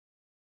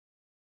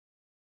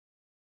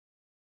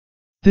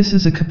This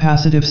is a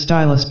capacitive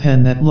stylus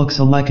pen that looks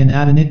like an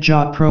Adonit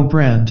Jot Pro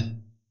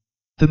brand.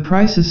 The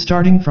price is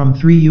starting from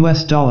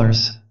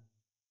 $3.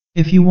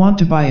 If you want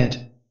to buy it,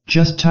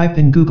 just type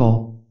in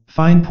Google,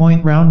 fine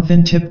point round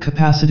thin tip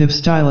capacitive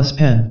stylus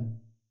pen.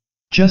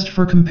 Just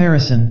for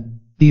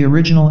comparison, the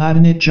original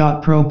Adonit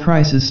Jot Pro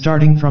price is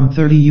starting from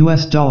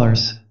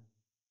 $30.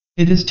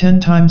 It is 10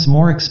 times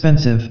more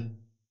expensive.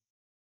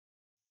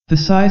 The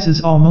size is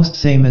almost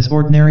same as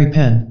ordinary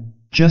pen,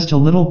 just a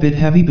little bit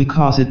heavy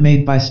because it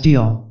made by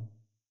steel.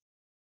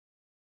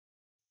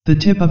 The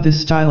tip of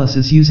this stylus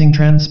is using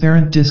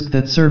transparent disc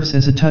that serves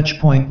as a touch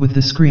point with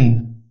the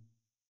screen.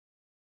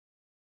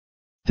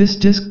 This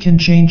disc can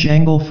change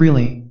angle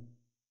freely.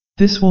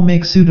 This will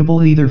make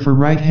suitable either for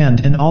right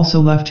hand and also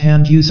left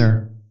hand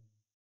user.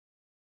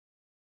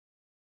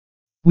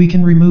 We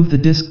can remove the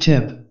disc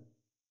tip.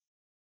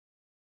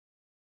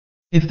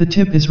 If the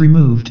tip is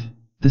removed,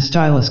 the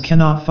stylus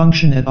cannot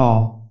function at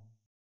all.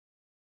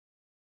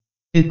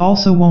 It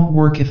also won't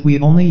work if we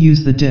only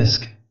use the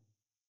disc.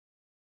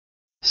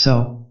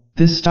 So,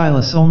 this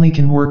stylus only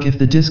can work if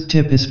the disc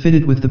tip is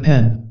fitted with the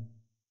pen.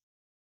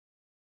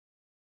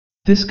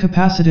 This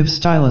capacitive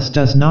stylus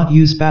does not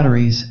use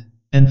batteries,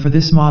 and for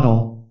this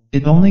model,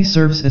 it only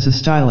serves as a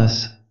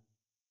stylus.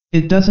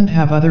 It doesn't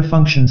have other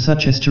functions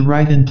such as to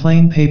write in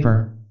plain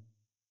paper.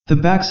 The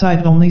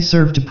backside only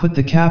serve to put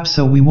the cap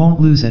so we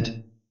won't lose it.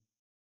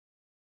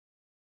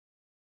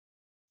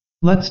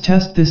 Let's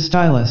test this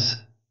stylus.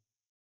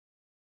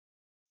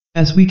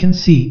 As we can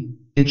see,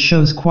 it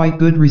shows quite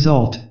good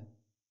result.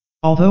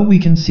 Although we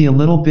can see a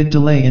little bit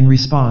delay in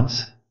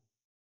response.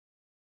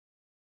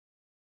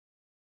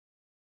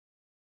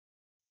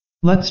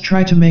 Let's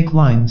try to make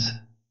lines.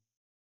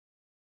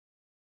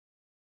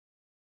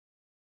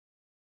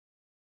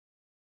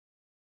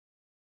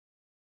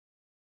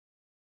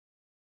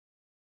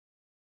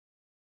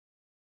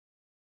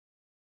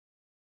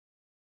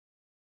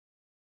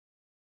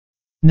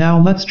 Now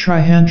let's try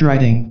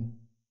handwriting.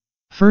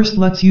 First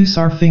let's use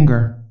our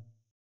finger.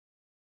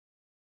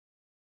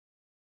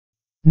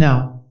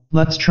 Now,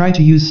 let's try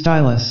to use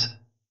stylus.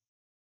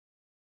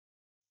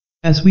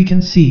 As we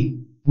can see,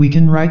 we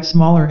can write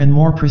smaller and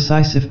more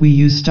precise if we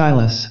use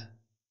stylus.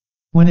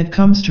 When it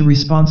comes to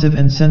responsive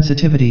and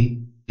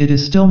sensitivity, it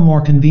is still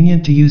more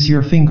convenient to use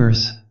your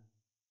fingers.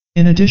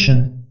 In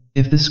addition,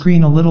 if the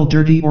screen a little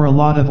dirty or a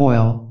lot of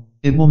oil,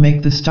 it will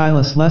make the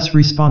stylus less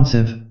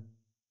responsive.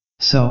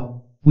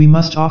 So, we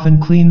must often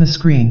clean the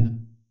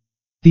screen.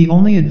 The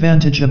only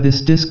advantage of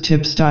this disc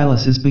tip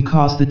stylus is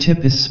because the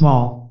tip is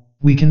small,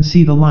 we can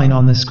see the line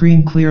on the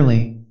screen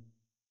clearly.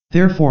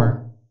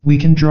 Therefore, we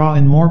can draw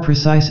in more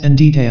precise and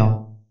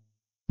detail.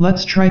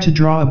 Let's try to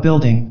draw a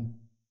building.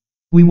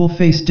 We will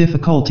face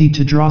difficulty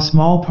to draw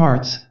small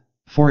parts,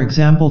 for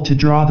example to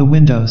draw the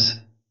windows.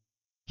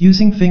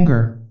 Using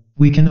finger,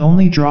 we can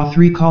only draw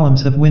 3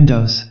 columns of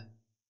windows.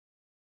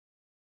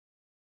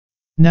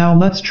 Now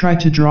let's try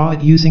to draw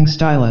it using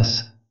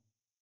stylus.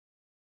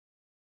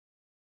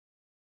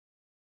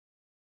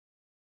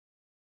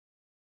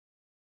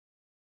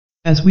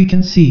 As we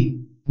can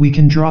see, we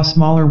can draw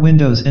smaller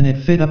windows and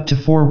it fit up to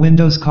 4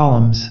 windows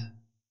columns.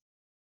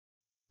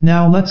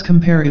 Now let's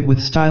compare it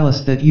with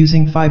stylus that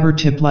using fiber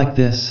tip like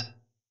this.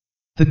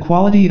 The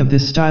quality of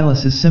this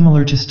stylus is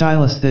similar to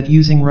stylus that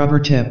using rubber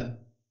tip.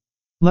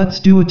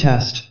 Let's do a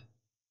test.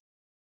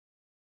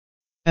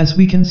 As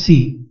we can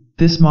see,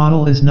 this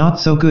model is not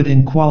so good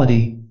in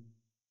quality.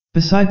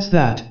 Besides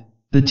that,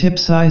 the tip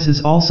size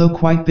is also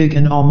quite big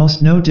and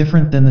almost no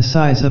different than the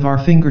size of our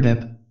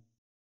fingertip.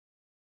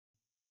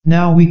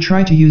 Now we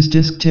try to use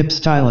disc tip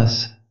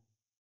stylus.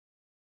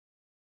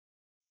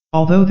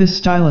 Although this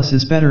stylus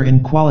is better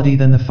in quality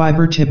than the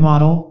fiber tip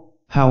model,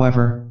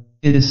 however,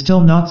 it is still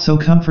not so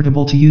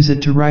comfortable to use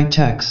it to write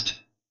text.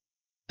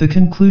 The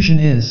conclusion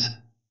is,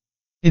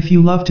 if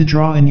you love to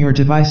draw in your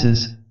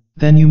devices,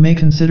 then you may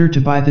consider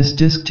to buy this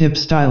disc tip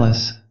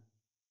stylus.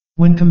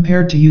 When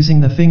compared to using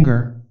the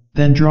finger,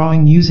 then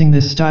drawing using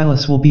this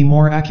stylus will be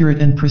more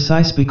accurate and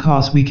precise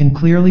because we can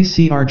clearly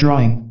see our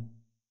drawing.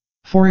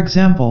 For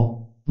example,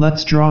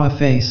 let's draw a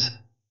face.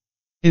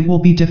 It will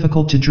be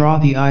difficult to draw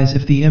the eyes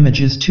if the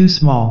image is too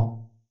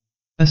small.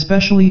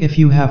 Especially if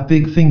you have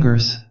big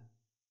fingers.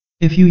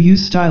 If you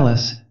use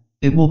stylus,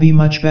 it will be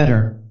much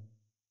better.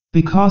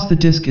 Because the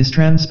disc is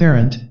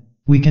transparent,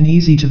 we can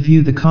easy to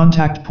view the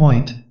contact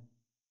point.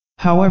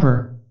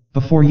 However,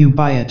 before you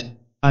buy it,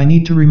 I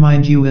need to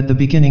remind you at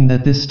the beginning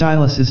that this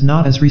stylus is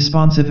not as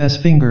responsive as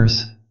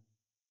fingers.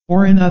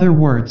 Or in other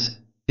words,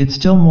 it's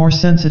still more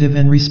sensitive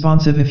and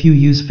responsive if you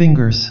use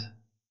fingers.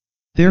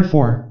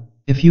 Therefore,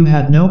 if you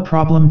had no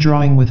problem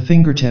drawing with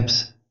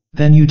fingertips,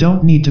 then you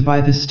don't need to buy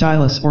this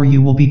stylus or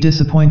you will be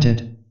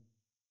disappointed.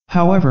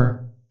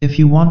 However, if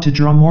you want to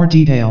draw more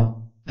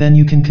detail, then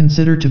you can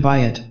consider to buy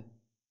it.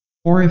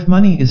 Or if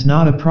money is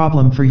not a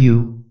problem for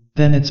you,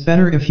 then it's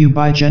better if you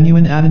buy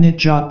genuine Adonit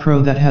Jot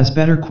Pro that has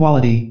better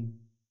quality.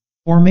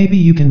 Or maybe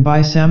you can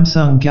buy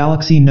Samsung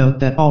Galaxy Note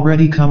that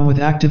already come with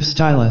active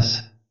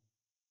stylus.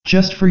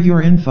 Just for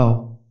your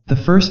info, the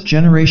first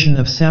generation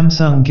of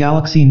Samsung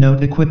Galaxy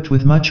Note equipped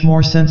with much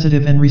more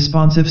sensitive and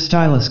responsive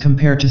stylus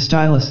compared to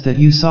Stylus that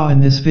you saw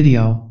in this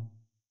video.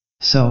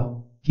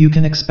 So, you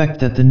can expect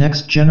that the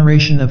next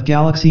generation of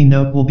Galaxy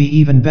Note will be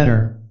even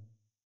better.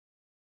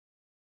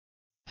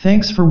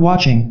 Thanks for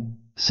watching.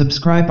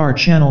 Subscribe our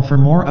channel for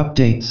more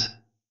updates.